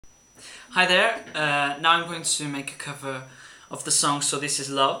Hi there, now I'm going to make a cover of the song So This Is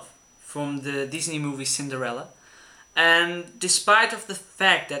Love from the Disney movie Cinderella. And despite of the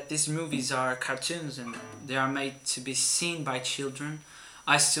fact that these movies are cartoons and they are made to be seen by children,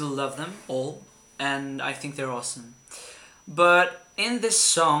 I still love them all and I think they're awesome. But in this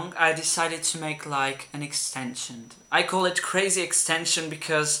song I decided to make like an extension. I call it crazy extension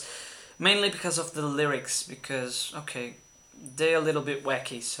mainly because of the lyrics, because okay, they're a little bit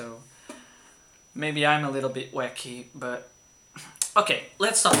wacky, so maybe I'm a little bit wacky, but okay,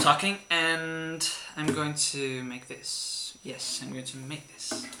 let's stop talking and I'm going to make this. Yes, I'm going to make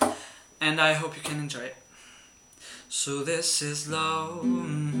this. And I hope you can enjoy it. So this is love,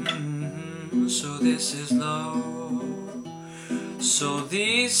 so this is love. So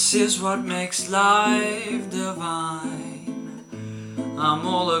this is what makes life divine. I'm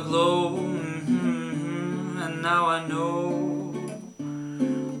all aglow, and now I know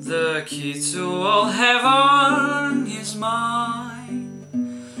the key to all heaven is mine.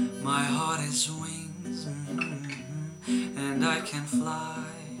 My heart is wings, and I can fly.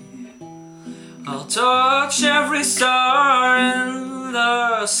 I'll touch every star in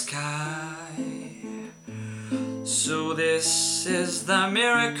the sky. So this is the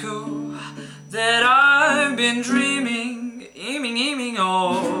miracle that I've been dreaming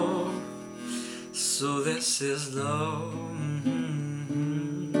of. So this is love.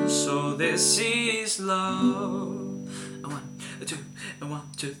 So this is love. One,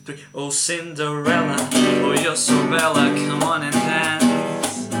 two, three. Oh Cinderella, oh you're so bella, come on and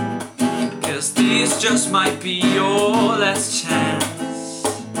dance. 'Cause this just might be your last chance.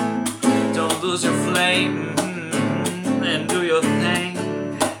 Don't lose your flame and do your thing.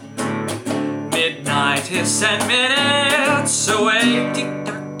 Midnight is 10 minutes away.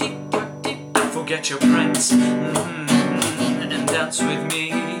 Tick-tock, tick-tock, tick-tock. Forget your prince and dance with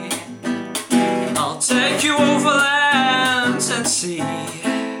me. I'll take you over lands and sea.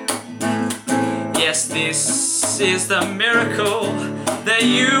 Yes, this is the miracle that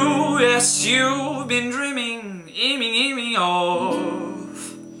you've been dreaming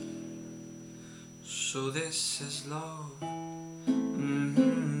of. So this is love.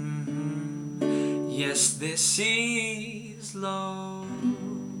 Yes, this is love.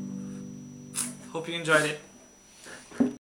 Hope you enjoyed it.